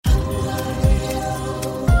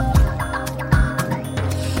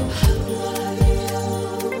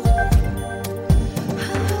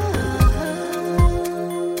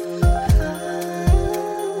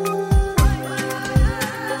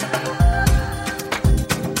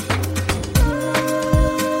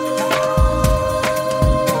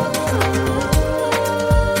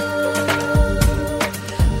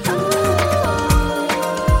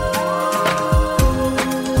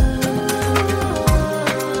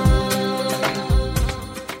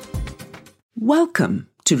Welcome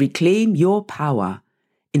to Reclaim Your Power,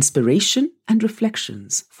 inspiration and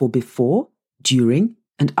reflections for before, during,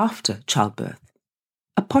 and after childbirth.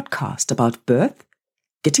 A podcast about birth,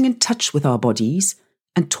 getting in touch with our bodies,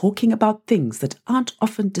 and talking about things that aren't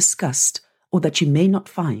often discussed or that you may not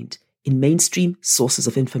find in mainstream sources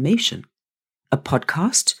of information. A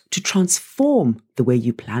podcast to transform the way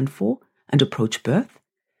you plan for and approach birth,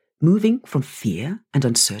 moving from fear and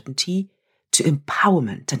uncertainty to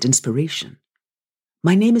empowerment and inspiration.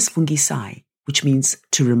 My name is Fungisai, which means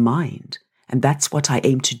to remind, and that's what I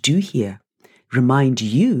aim to do here. Remind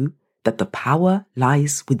you that the power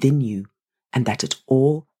lies within you and that it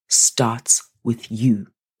all starts with you.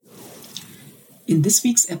 In this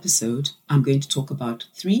week's episode, I'm going to talk about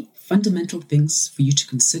 3 fundamental things for you to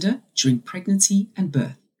consider during pregnancy and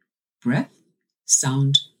birth: breath,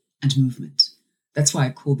 sound, and movement. That's why I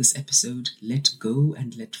call this episode Let Go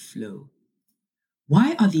and Let Flow.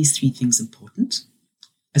 Why are these 3 things important?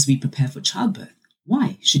 As we prepare for childbirth,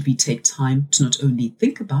 why should we take time to not only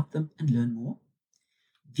think about them and learn more?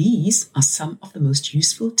 These are some of the most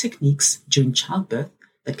useful techniques during childbirth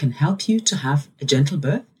that can help you to have a gentle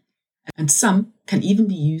birth, and some can even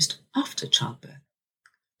be used after childbirth.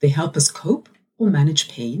 They help us cope or manage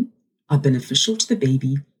pain, are beneficial to the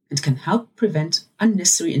baby, and can help prevent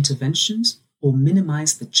unnecessary interventions or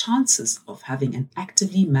minimize the chances of having an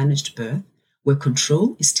actively managed birth where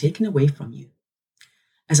control is taken away from you.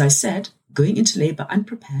 As I said, going into labor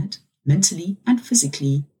unprepared, mentally and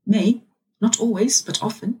physically, may, not always, but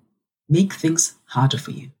often, make things harder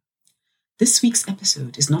for you. This week's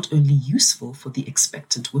episode is not only useful for the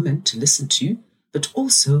expectant women to listen to, but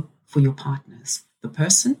also for your partners, the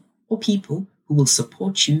person or people who will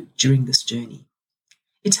support you during this journey.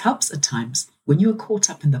 It helps at times when you are caught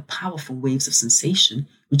up in the powerful waves of sensation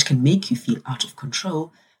which can make you feel out of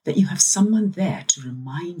control, that you have someone there to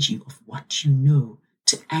remind you of what you know,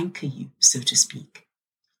 to anchor you, so to speak.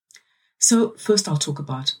 So first I'll talk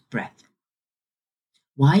about breath.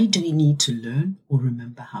 Why do we need to learn or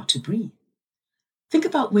remember how to breathe? Think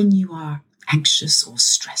about when you are anxious or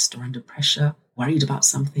stressed or under pressure, worried about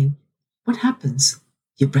something. What happens?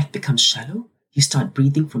 Your breath becomes shallow. You start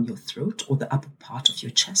breathing from your throat or the upper part of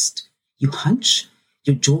your chest. You hunch,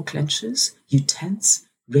 your jaw clenches, you tense,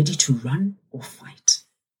 ready to run or fight.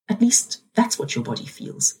 At least that's what your body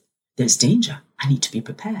feels. There's danger. I need to be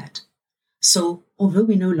prepared. So, although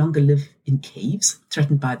we no longer live in caves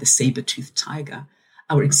threatened by the saber-toothed tiger,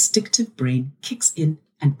 our instinctive brain kicks in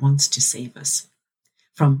and wants to save us.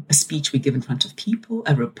 From a speech we give in front of people,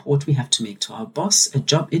 a report we have to make to our boss, a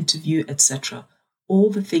job interview, etc., all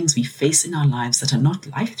the things we face in our lives that are not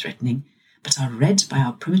life-threatening, but are read by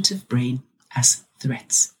our primitive brain as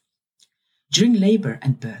threats. During labor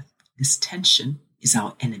and birth, this tension is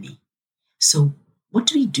our enemy. So, what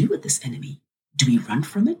do we do with this enemy? Do we run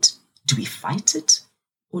from it? Do we fight it?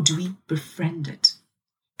 Or do we befriend it?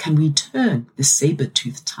 Can we turn the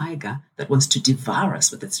saber-toothed tiger that wants to devour us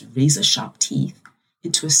with its razor-sharp teeth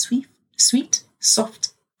into a sweet,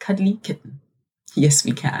 soft, cuddly kitten? Yes,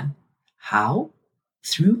 we can. How?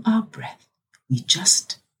 Through our breath. We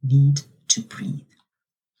just need to breathe.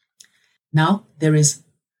 Now, there is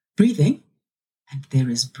breathing and there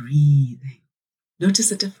is breathing. Notice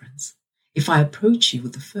the difference. If I approach you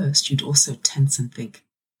with the first, you'd also tense and think,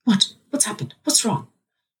 What's happened? What's wrong?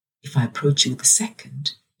 If I approach you with the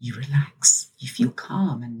second, you relax. You feel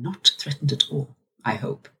calm and not threatened at all, I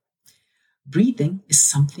hope. Breathing is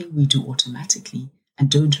something we do automatically and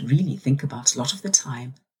don't really think about a lot of the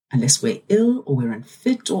time, unless we're ill or we're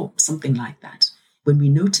unfit or something like that, when we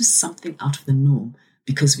notice something out of the norm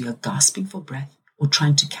because we are gasping for breath or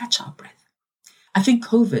trying to catch our breath. I think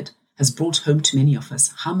COVID has brought home to many of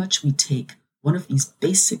us how much we take one of these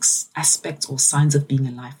basic aspects or signs of being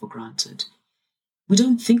alive for granted. We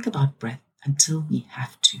don't think about breath until we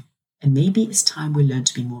have to, and maybe it's time we learn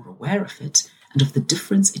to be more aware of it and of the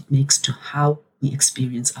difference it makes to how we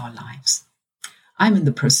experience our lives. I'm in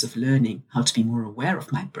the process of learning how to be more aware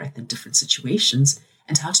of my breath in different situations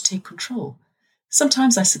and how to take control.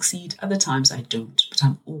 Sometimes I succeed, other times I don't, but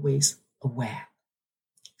I'm always aware.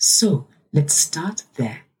 So let's start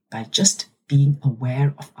there by just being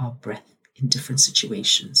aware of our breath in different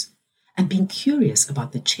situations and being curious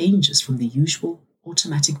about the changes from the usual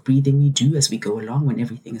automatic breathing we do as we go along when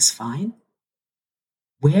everything is fine.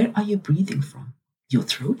 Where are you breathing from? Your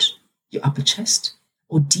throat, your upper chest,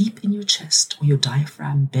 or deep in your chest or your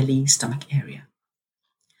diaphragm, belly, stomach area?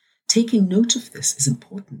 Taking note of this is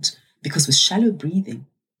important because with shallow breathing,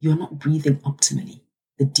 you're not breathing optimally.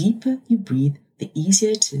 The deeper you breathe, the easier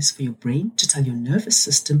it is for your brain to tell your nervous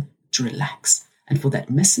system to relax and for that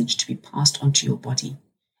message to be passed on to your body.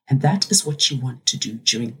 And that is what you want to do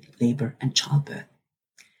during labor and childbirth.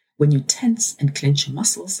 When you tense and clench your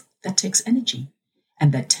muscles, that takes energy.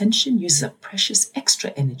 And that tension uses up precious extra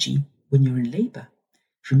energy when you're in labor.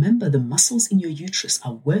 Remember, the muscles in your uterus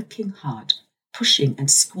are working hard, pushing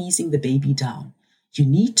and squeezing the baby down. You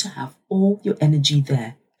need to have all your energy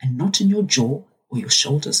there and not in your jaw or your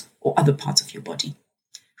shoulders or other parts of your body.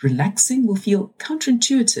 Relaxing will feel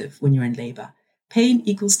counterintuitive when you're in labor. Pain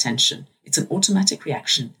equals tension. It's an automatic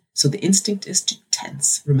reaction. So the instinct is to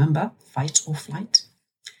tense. Remember, fight or flight.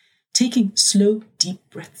 Taking slow, deep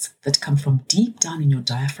breaths that come from deep down in your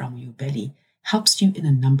diaphragm or your belly helps you in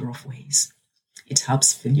a number of ways. It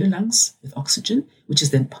helps fill your lungs with oxygen, which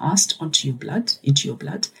is then passed onto your blood, into your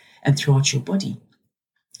blood, and throughout your body.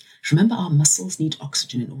 Remember, our muscles need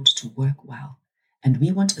oxygen in order to work well. And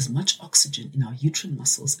we want as much oxygen in our uterine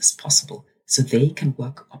muscles as possible so they can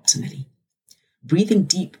work optimally. Breathing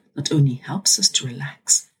deep not only helps us to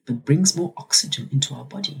relax, but brings more oxygen into our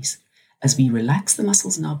bodies. As we relax the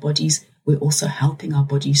muscles in our bodies, we're also helping our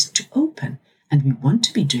bodies to open, and we want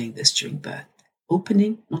to be doing this during birth.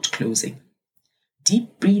 Opening, not closing.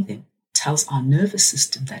 Deep breathing tells our nervous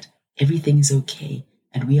system that everything is okay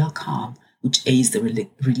and we are calm, which aids the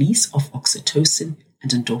release of oxytocin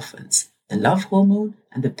and endorphins, the love hormone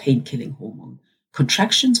and the pain-killing hormone.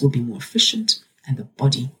 Contractions will be more efficient and the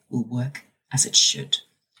body will work as it should.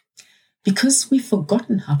 Because we've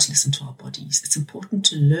forgotten how to listen to our bodies, it's important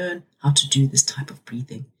to learn how to do this type of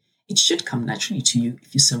breathing. It should come naturally to you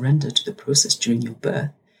if you surrender to the process during your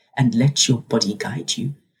birth and let your body guide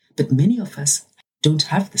you. But many of us don't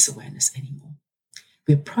have this awareness anymore.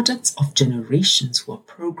 We're products of generations who are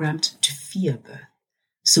programmed to fear birth.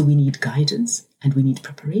 So we need guidance and we need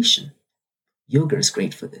preparation. Yoga is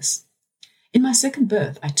great for this. In my second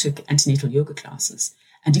birth, I took antenatal yoga classes.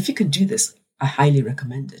 And if you can do this, I highly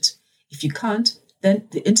recommend it. If you can't, then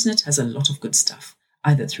the internet has a lot of good stuff,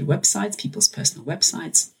 either through websites, people's personal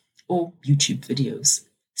websites, or YouTube videos.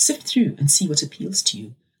 Sift through and see what appeals to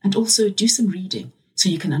you. And also do some reading so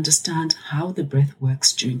you can understand how the breath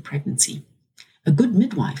works during pregnancy. A good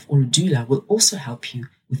midwife or a doula will also help you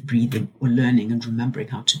with breathing or learning and remembering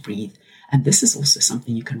how to breathe. And this is also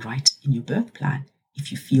something you can write in your birth plan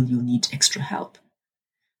if you feel you'll need extra help.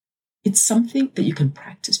 It's something that you can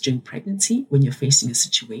practice during pregnancy when you're facing a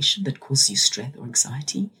situation that causes you stress or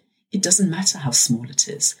anxiety. It doesn't matter how small it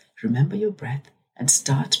is. Remember your breath and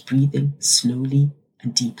start breathing slowly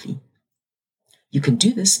and deeply. You can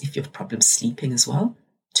do this if you have problems sleeping as well.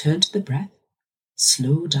 Turn to the breath,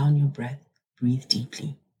 slow down your breath, breathe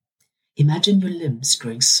deeply. Imagine your limbs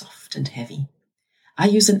growing soft and heavy. I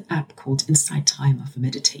use an app called Insight Timer for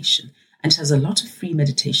meditation, and it has a lot of free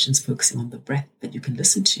meditations focusing on the breath that you can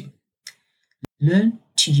listen to. Learn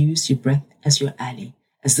to use your breath as your ally,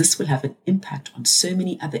 as this will have an impact on so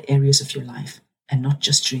many other areas of your life, and not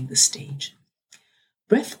just during this stage.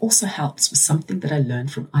 Breath also helps with something that I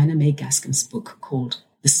learned from Ina May Gaskin's book called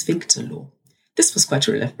The Sphincter Law. This was quite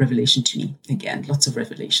a revelation to me. Again, lots of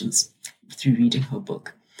revelations through reading her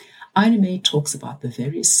book. Ina May talks about the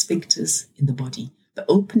various sphincters in the body, the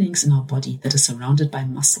openings in our body that are surrounded by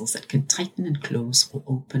muscles that can tighten and close or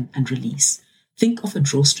open and release. Think of a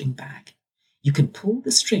drawstring bag. You can pull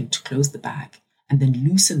the string to close the bag and then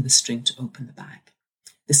loosen the string to open the bag.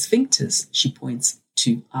 The sphincters, she points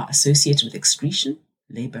to, are associated with excretion,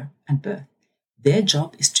 labor, and birth. Their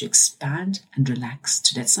job is to expand and relax,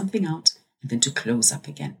 to let something out, and then to close up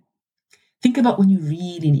again. Think about when you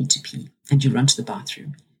really need to pee and you run to the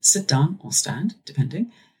bathroom. Sit down or stand,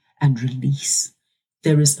 depending, and release.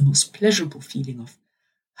 There is a most pleasurable feeling of,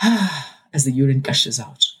 as the urine gushes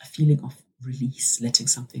out, a feeling of release, letting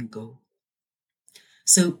something go.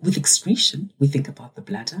 So with excretion, we think about the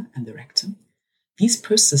bladder and the rectum. These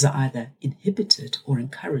processes are either inhibited or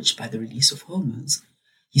encouraged by the release of hormones.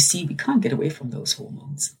 You see, we can't get away from those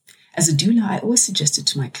hormones. As a doula, I always suggested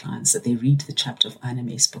to my clients that they read the chapter of Ina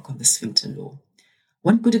May's book on the sphincter law.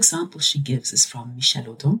 One good example she gives is from Michel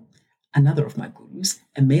Audin, another of my gurus,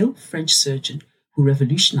 a male French surgeon who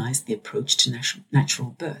revolutionized the approach to natural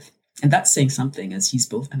birth. And that's saying something, as he's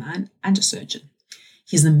both a man and a surgeon.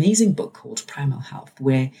 He has an amazing book called Primal Health,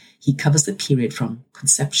 where he covers the period from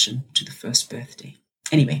conception to the first birthday.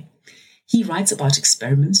 Anyway, he writes about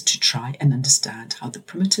experiments to try and understand how the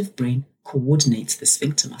primitive brain coordinates the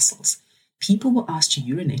sphincter muscles. People were asked to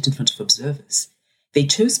urinate in front of observers. They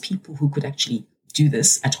chose people who could actually do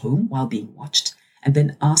this at home while being watched, and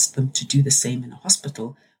then asked them to do the same in a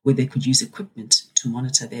hospital where they could use equipment to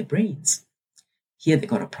monitor their brains. Here they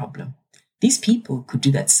got a problem. These people could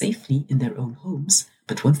do that safely in their own homes,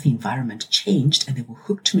 but once the environment changed and they were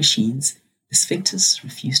hooked to machines, the sphincters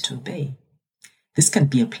refused to obey. This can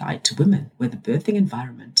be applied to women where the birthing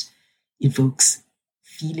environment evokes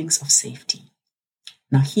feelings of safety.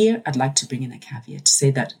 Now here, I'd like to bring in a caveat to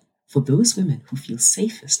say that for those women who feel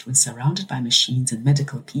safest when surrounded by machines and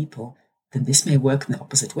medical people, then this may work in the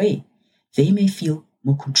opposite way. They may feel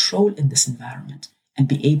more control in this environment and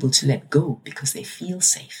be able to let go because they feel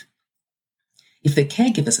safe. If the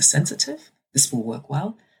caregivers are sensitive, this will work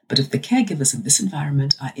well, but if the caregivers in this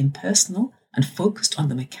environment are impersonal and focused on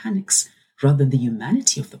the mechanics rather than the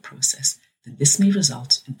humanity of the process, then this may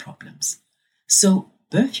result in problems. So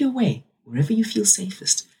birth your way wherever you feel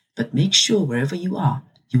safest, but make sure wherever you are,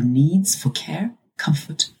 your needs for care,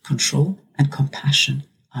 comfort, control, and compassion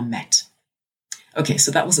are met. Okay,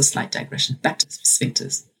 so that was a slight digression. Back to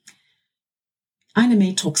sphincters. Ina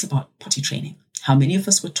May talks about potty training, how many of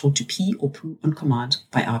us were taught to pee or poo on command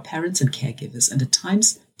by our parents and caregivers, and at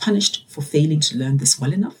times punished for failing to learn this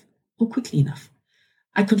well enough or quickly enough.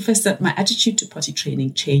 I confess that my attitude to potty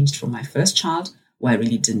training changed from my first child, where I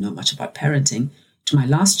really didn't know much about parenting, to my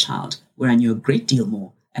last child, where I knew a great deal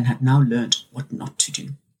more and had now learned what not to do.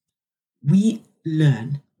 We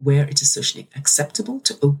learn where it is socially acceptable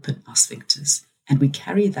to open our sphincters, and we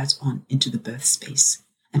carry that on into the birth space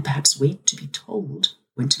and perhaps wait to be told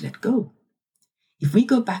when to let go. If we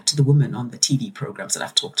go back to the women on the TV programs that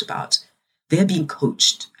I've talked about, they're being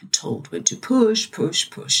coached and told when to push, push,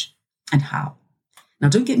 push, and how. Now,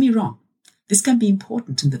 don't get me wrong. This can be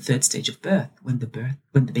important in the third stage of birth, when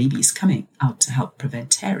the baby is coming out to help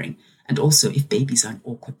prevent tearing, and also if babies are in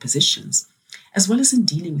awkward positions, as well as in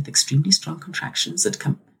dealing with extremely strong contractions that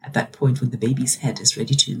come at that point when the baby's head is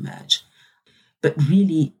ready to emerge. But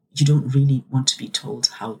really, you don't really want to be told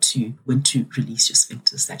when to release your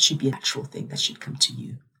sphincters. That should be a natural thing that should come to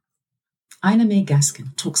you. Ina May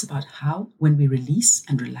Gaskin talks about how when we release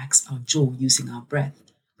and relax our jaw using our breath,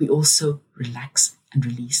 we also relax and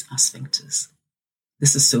release our sphincters.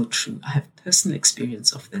 This is so true. I have personal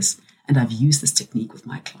experience of this, and I've used this technique with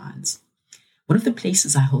my clients. One of the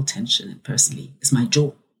places I hold tension in personally is my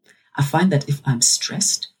jaw. I find that if I'm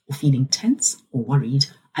stressed or feeling tense or worried,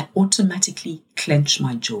 I automatically clench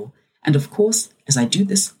my jaw. And of course, as I do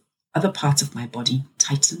this, other parts of my body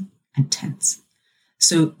tighten and tense.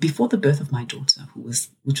 So before the birth of my daughter,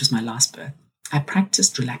 which was my last birth, I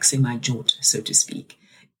practiced relaxing my jaw, so to speak.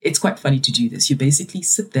 It's quite funny to do this. You basically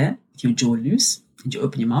sit there with your jaw loose and you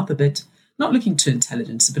open your mouth a bit, not looking too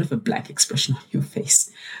intelligent, it's a bit of a blank expression on your face.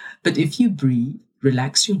 But if you breathe,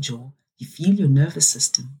 relax your jaw, you feel your nervous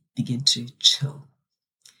system begin to chill.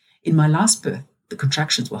 In my last birth, the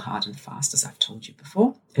contractions were hard and fast, as I've told you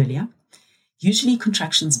earlier. Usually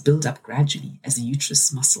contractions build up gradually as the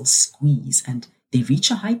uterus muscles squeeze and they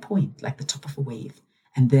reach a high point like the top of a wave,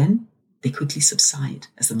 and then they quickly subside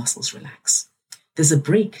as the muscles relax. There's a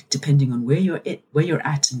break depending on where you're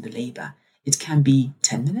at in the labor. It can be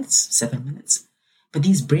 10 minutes, 7 minutes, but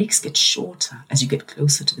these breaks get shorter as you get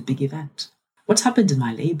closer to the big event. What happened in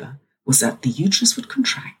my labor was that the uterus would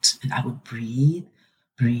contract and I would breathe,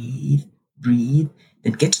 breathe, breathe,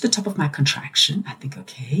 then get to the top of my contraction. I'd think,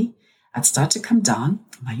 okay, I'd start to come down,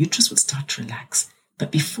 my uterus would start to relax.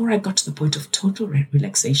 But before I got to the point of total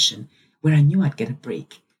relaxation, where I knew I'd get a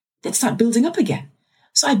break, they'd start building up again.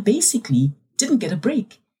 So I basically didn't get a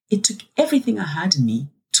break. It took everything I had in me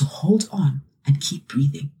to hold on and keep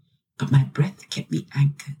breathing. But my breath kept me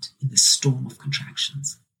anchored in the storm of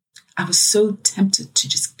contractions. I was so tempted to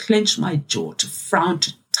just clench my jaw, to frown,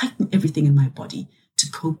 to tighten everything in my body, to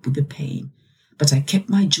cope with the pain. But I kept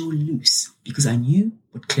my jaw loose because I knew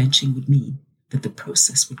what clenching would mean, that the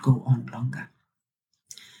process would go on longer.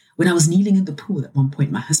 When I was kneeling in the pool, at one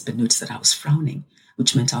point my husband noticed that I was frowning,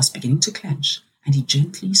 which meant I was beginning to clench, and he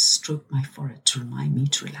gently stroked my forehead to remind me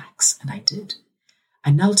to relax, and I did.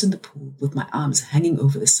 I knelt in the pool with my arms hanging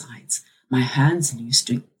over the sides, my hands loose,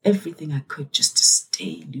 doing everything I could just to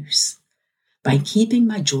stay loose. By keeping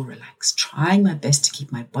my jaw relaxed, trying my best to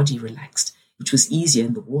keep my body relaxed, which was easier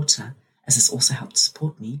in the water, as this also helped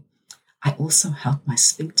support me, I also helped my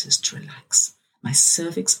sphincters to relax. My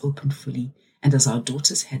cervix opened fully, and as our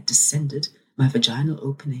daughter's head descended, my vaginal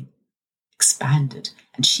opening expanded,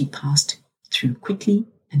 and she passed through quickly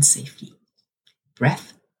and safely.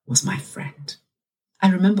 Breath was my friend. I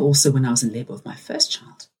remember also when I was in labor with my first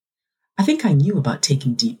child. I think I knew about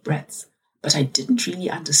taking deep breaths, but I didn't really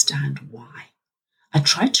understand why. I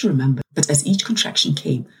tried to remember, but as each contraction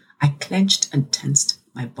came, I clenched and tensed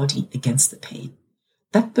my body against the pain.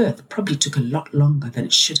 That birth probably took a lot longer than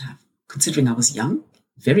it should have, considering I was young,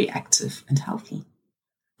 very active and healthy.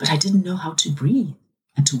 But I didn't know how to breathe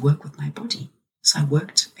and to work with my body, so I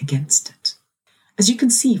worked against it. As you can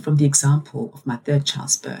see from the example of my third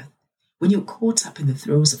child's birth, when you're caught up in the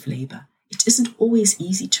throes of labor, It isn't always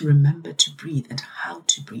easy to remember to breathe and how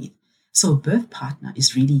to breathe, so a birth partner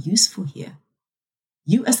is really useful here.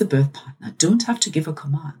 You as the birth partner don't have to give her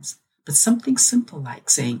commands, but something simple like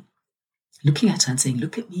looking at her and saying,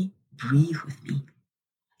 look at me, breathe with me.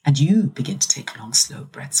 And you begin to take long, slow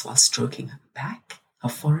breaths while stroking her back, her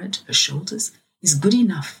forehead, her shoulders is good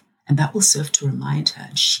enough. And that will serve to remind her,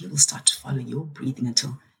 and she will start to follow your breathing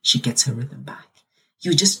until she gets her rhythm back.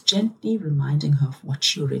 You're just gently reminding her of what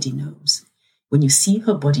she already knows. When you see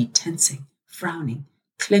her body tensing, frowning,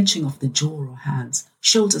 clenching of the jaw or hands,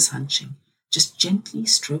 shoulders hunching, just gently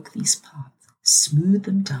stroke these parts, smooth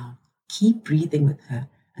them down, keep breathing with her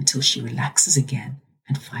until she relaxes again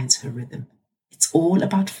and finds her rhythm. It's all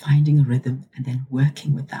about finding a rhythm and then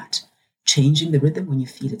working with that, changing the rhythm when you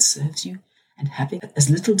feel it serves you, and having as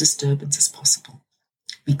little disturbance as possible.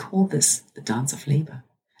 We call this the dance of labor.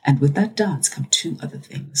 And with that dance come two other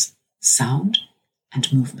things, sound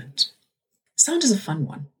and movement. Sound is a fun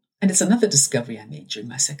one, and it's another discovery I made during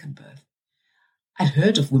my second birth. I'd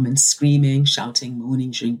heard of women screaming, shouting,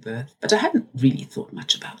 moaning during birth, but I hadn't really thought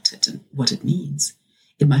much about it and what it means.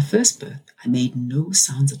 In my first birth, I made no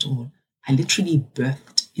sounds at all. I literally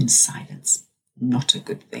birthed in silence. Not a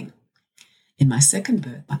good thing. In my second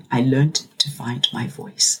birth, I learned to find my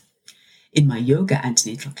voice. In my yoga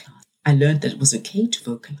antenatal class, I learned that it was okay to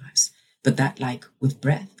vocalize, but that, like with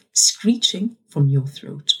breath, screeching from your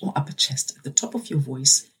throat or upper chest at the top of your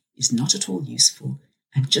voice is not at all useful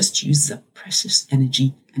and just uses up precious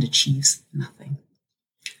energy and achieves nothing.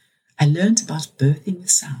 I learned about birthing with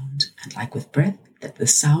sound, and like with breath, that the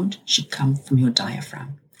sound should come from your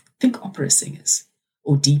diaphragm. Think opera singers,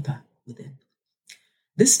 or deeper within.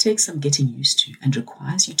 This takes some getting used to and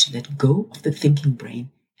requires you to let go of the thinking brain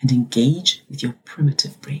and engage with your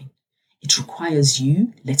primitive brain. It requires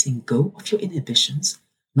you letting go of your inhibitions,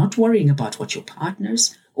 not worrying about what your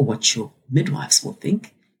partners or what your midwives will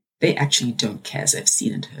think. They actually don't care, as I've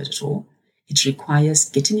seen and heard it all. It requires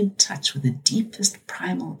getting in touch with the deepest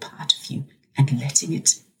primal part of you and letting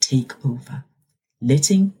it take over,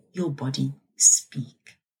 letting your body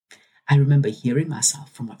speak. I remember hearing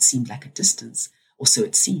myself from what seemed like a distance, or so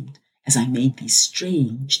it seemed, as I made these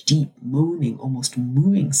strange, deep, moaning, almost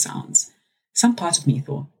mooing sounds. Some part of me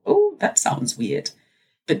thought, oh, that sounds weird.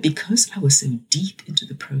 But because I was so deep into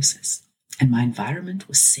the process and my environment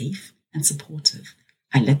was safe and supportive,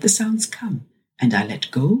 I let the sounds come and I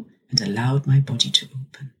let go and allowed my body to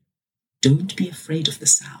open. Don't be afraid of the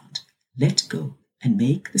sound. Let go and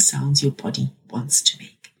make the sounds your body wants to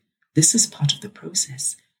make. This is part of the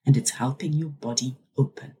process and it's helping your body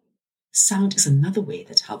open. Sound is another way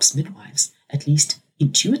that helps midwives, at least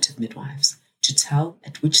intuitive midwives, to tell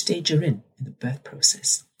at which stage you're in the birth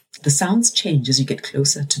process. The sounds change as you get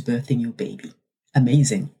closer to birthing your baby.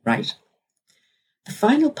 Amazing, right? The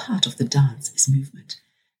final part of the dance is movement.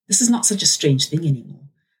 This is not such a strange thing anymore,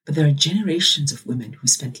 but there are generations of women who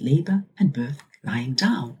spent labor and birth lying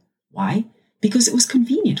down. Why? Because it was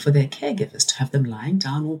convenient for their caregivers to have them lying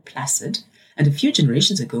down all placid, and a few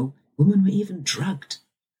generations ago, women were even drugged.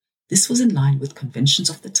 This was in line with conventions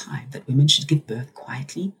of the time that women should give birth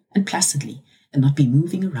quietly and placidly and not be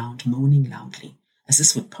moving around moaning loudly, as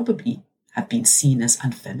this would probably have been seen as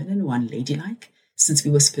unfeminine or unladylike, since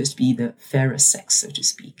we were supposed to be the fairer sex, so to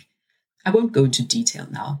speak. I won't go into detail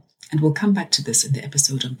now, and we'll come back to this in the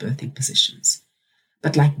episode on birthing positions.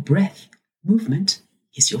 But like breath, movement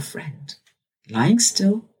is your friend. Lying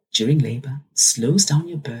still during labor slows down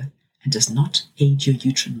your birth and does not aid your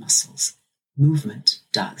uterine muscles. Movement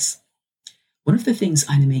does. One of the things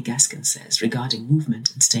Ina May Gaskin says regarding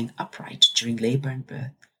movement and staying upright during labor and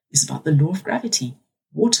birth is about the law of gravity.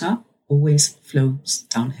 Water always flows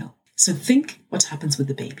downhill. So think what happens with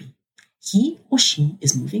the baby. He or she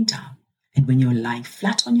is moving down, and when you're lying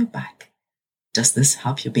flat on your back, does this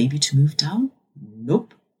help your baby to move down?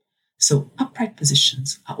 Nope. So upright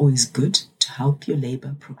positions are always good to help your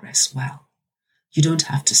labor progress well. You don't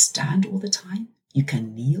have to stand all the time. You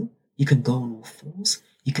can kneel. You can go on all fours.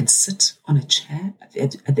 You can sit on a chair at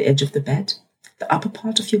the edge of the bed. The upper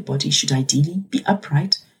part of your body should ideally be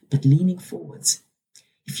upright, but leaning forwards.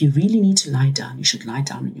 If you really need to lie down, you should lie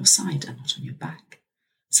down on your side and not on your back.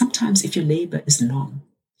 Sometimes if your labor is long,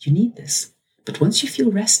 you need this. But once you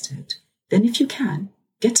feel rested, then if you can,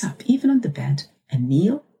 get up even on the bed and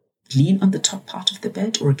kneel, lean on the top part of the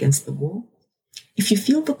bed or against the wall. If you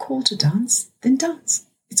feel the call to dance, then dance.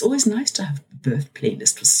 It's always nice to have a birth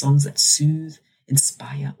playlist with songs that soothe,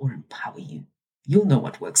 inspire, or empower you. You'll know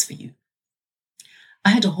what works for you. I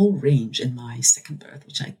had a whole range in my second birth,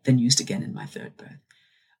 which I then used again in my third birth,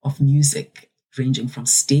 of music ranging from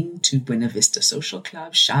Sting to Buena Vista Social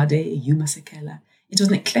Club, Sade, Yuma Sekela. It was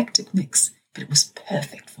an eclectic mix, but it was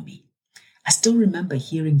perfect for me. I still remember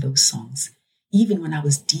hearing those songs, even when I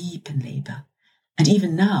was deep in labor. And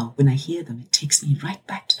even now, when I hear them, it takes me right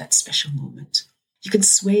back to that special moment. You can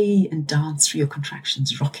sway and dance through your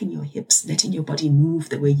contractions, rocking your hips, letting your body move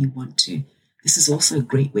the way you want to. This is also a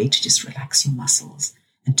great way to just relax your muscles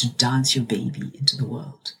and to dance your baby into the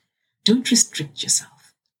world. Don't restrict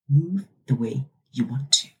yourself. Move the way you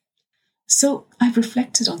want to. So I've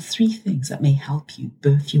reflected on 3 things that may help you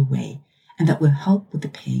birth your way and that will help with the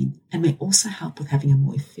pain and may also help with having a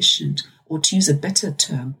more efficient, or to use a better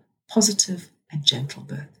term, positive and gentle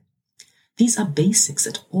birth. These are basics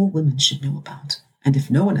that all women should know about. And if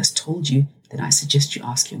no one has told you, then I suggest you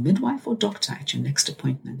ask your midwife or doctor at your next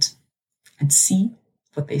appointment and see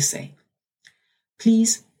what they say.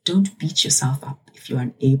 Please don't beat yourself up if you're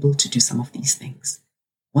unable to do some of these things.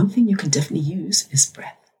 One thing you can definitely use is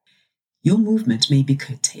breath. Your movement may be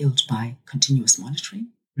curtailed by continuous monitoring.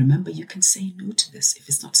 Remember, you can say no to this if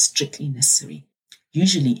it's not strictly necessary.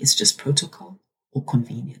 Usually it's just protocol or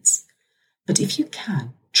convenience. But if you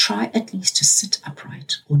can, try at least to sit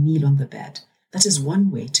upright or kneel on the bed. That is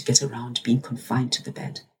one way to get around being confined to the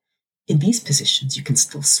bed. In these positions, you can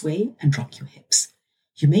still sway and rock your hips.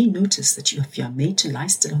 You may notice that if you are made to lie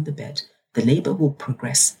still on the bed, the labor will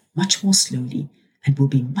progress much more slowly and will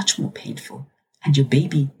be much more painful, and your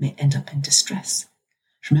baby may end up in distress.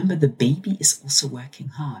 Remember, the baby is also working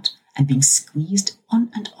hard and being squeezed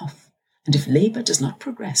on and off. And if labor does not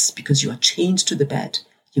progress because you are chained to the bed,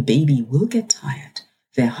 your baby will get tired.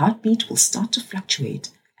 Their heartbeat will start to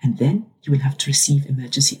fluctuate, and then you will have to receive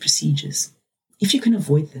emergency procedures. If you can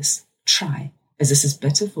avoid this, try, as this is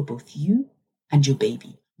better for both you and your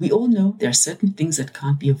baby. We all know there are certain things that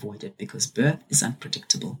can't be avoided because birth is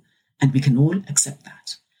unpredictable, and we can all accept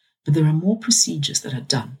that. But there are more procedures that are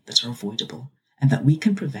done that are avoidable and that we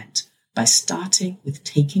can prevent by starting with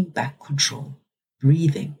taking back control,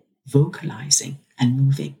 breathing, vocalizing, and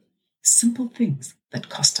moving. Simple things that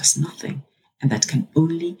cost us nothing and that can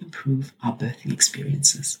only improve our birthing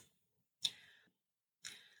experiences.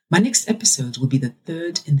 My next episode will be the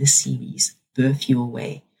 3rd in this series, Birth Your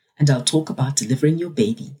Way, and I'll talk about delivering your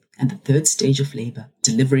baby and the 3rd stage of labor,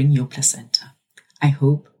 delivering your placenta. I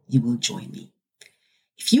hope you will join me.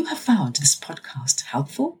 If you have found this podcast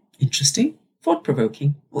helpful, interesting,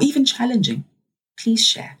 thought-provoking, or even challenging, please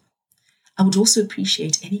share. I would also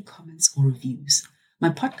appreciate any comments or reviews. My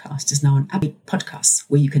podcast is now on Apple Podcasts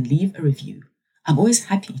where you can leave a review. I'm always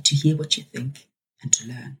happy to hear what you think and to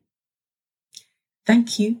learn.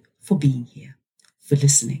 Thank you for being here, for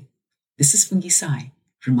listening. This is Fungisai,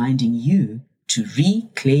 reminding you to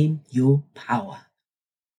reclaim your power.